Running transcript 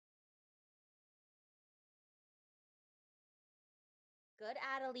Good,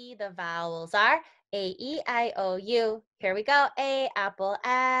 Adelie. The vowels are A, E, I, O, U. Here we go. A, apple,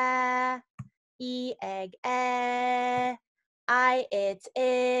 A. E, egg, E. I, it,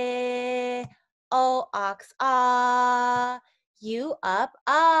 I. O, ox, ah. U, up,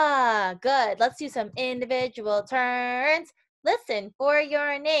 ah. Good. Let's do some individual turns. Listen for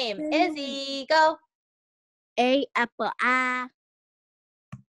your name. Izzy, go. A, apple, A.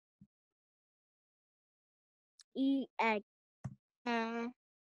 E, egg, E.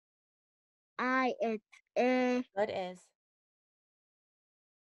 I, it, I. Good, Iz.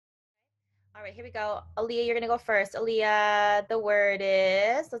 All right, here we go. Aaliyah, you're going to go first. Aaliyah, the word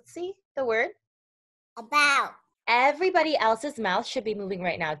is, let's see, the word. About. Everybody else's mouth should be moving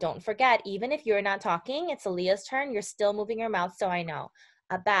right now. Don't forget, even if you're not talking, it's Aaliyah's turn. You're still moving your mouth, so I know.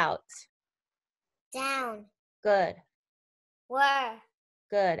 About. Down. Good. Where?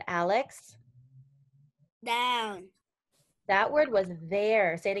 Good. Alex. Down. That word was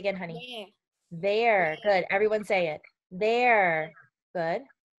there. Say it again, honey. There. There. Good. Everyone say it. There. Good.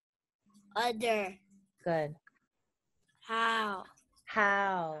 Other. Good. How?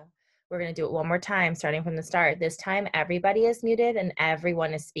 How? We're going to do it one more time, starting from the start. This time, everybody is muted and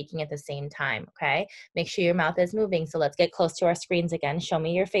everyone is speaking at the same time, okay? Make sure your mouth is moving. So let's get close to our screens again. Show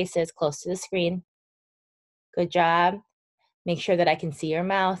me your faces close to the screen. Good job. Make sure that I can see your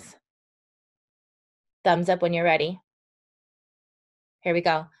mouth. Thumbs up when you're ready. Here we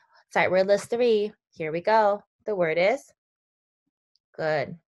go. Sight word list 3. Here we go. The word is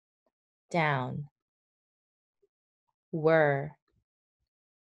good. Down. Were.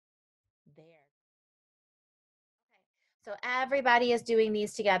 There. Okay. So everybody is doing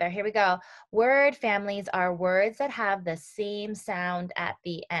these together. Here we go. Word families are words that have the same sound at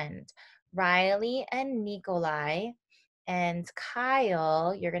the end. Riley and Nikolai and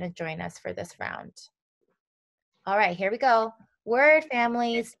Kyle, you're going to join us for this round. All right, here we go. Word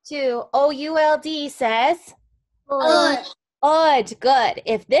families 2. O-U-L-D says? Wood. Ud. Good.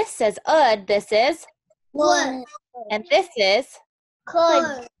 If this says ud, this is? Wood. And this is?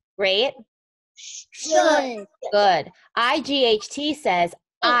 Could. Great. Should. Good. I-G-H-T says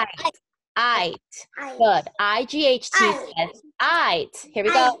I. Ite. Good. I-G-H-T says ite. Here we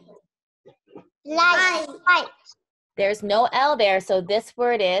go. Light. There's no L there, so this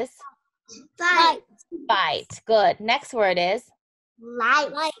word is? Fight. Fight. Good. Next word is?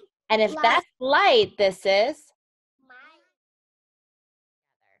 Light. And if that's light, this is?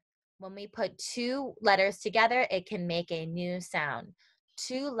 When we put 2 letters together, it can make a new sound.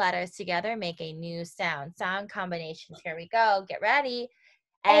 2 letters together make a new sound. Sound combinations. Here we go. Get ready.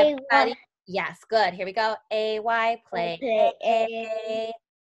 Everybody. Yes, good. Here we go. A-Y, play. A.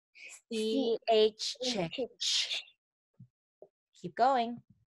 C-H, ch. Keep going.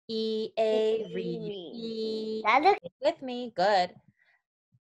 E-A, read. Say it with me. Good.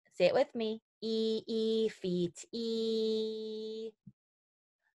 Say it with me. E-E, feet. E.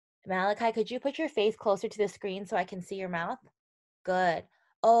 Malachi, could you put your face closer to the screen so I can see your mouth? Good.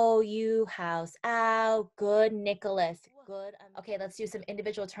 O-U, house, ow. Good, Nicholas. Good. Okay, let's do some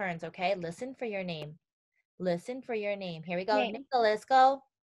individual turns, okay? Listen for your name. Listen for your name. Here we go. Name. Nicholas, go.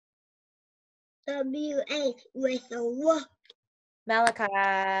 W-A with a W.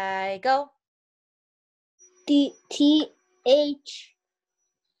 Malachi, go. T-H.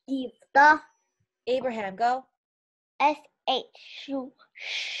 The. Abraham, go. S-H.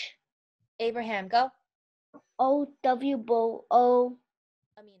 Abraham, go. O-W-O.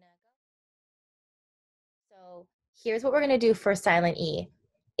 Amina, go. So here's what we're going to do for silent E.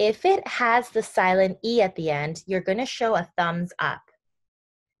 If it has the silent E at the end, you're going to show a thumbs up.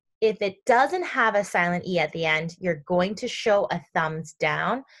 If it doesn't have a silent E at the end, you're going to show a thumbs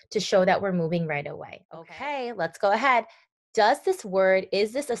down to show that we're moving right away. Okay, let's go ahead.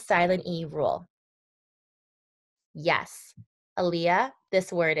 Is this a silent E rule? Yes. Aaliyah,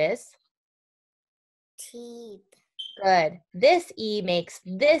 this word is? Teeth. Good. This E makes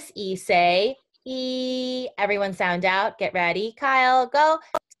this E say E. Everyone sound out. Get ready. Kyle, go.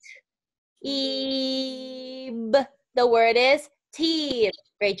 E-B. The word is teeth.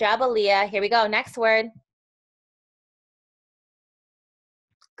 Great job, Aaliyah. Here we go. Next word.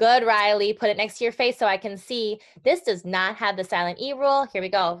 Good, Riley. Put it next to your face so I can see. This does not have the silent E rule. Here we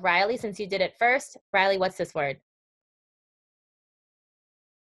go. Riley, since you did it first. Riley, what's this word?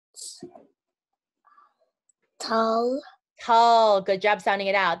 Tall. Tall. Good job sounding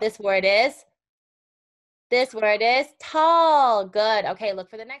it out. This word is tall. Good. Okay, look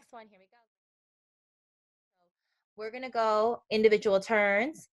for the next one. Here we go. We're going to go individual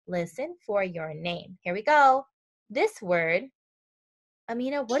turns. Listen for your name. Here we go. This word.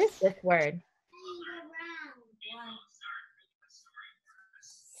 Amina, what is this word?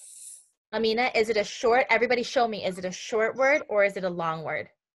 Amina, is it a short? Everybody show me. Is it a short word or is it a long word?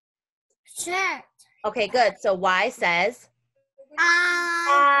 Short. Okay, good. So Y says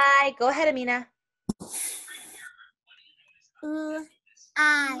I. I. Go ahead, Amina.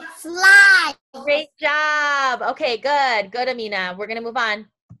 I. Fly. Great job. Okay, good. Good, Amina. We're going to move on.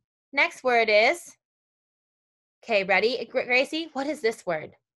 Next word is, okay, ready? Gracie, what is this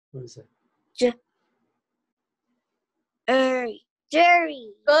word? What is it?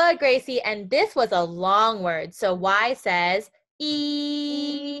 Jury. Good, Gracie. And this was a long word. So Y says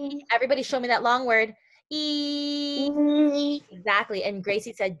E. Everybody show me that long word. E. Exactly. And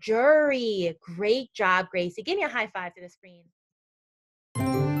Gracie said jury. Great job, Gracie. Give me a high five to the screen.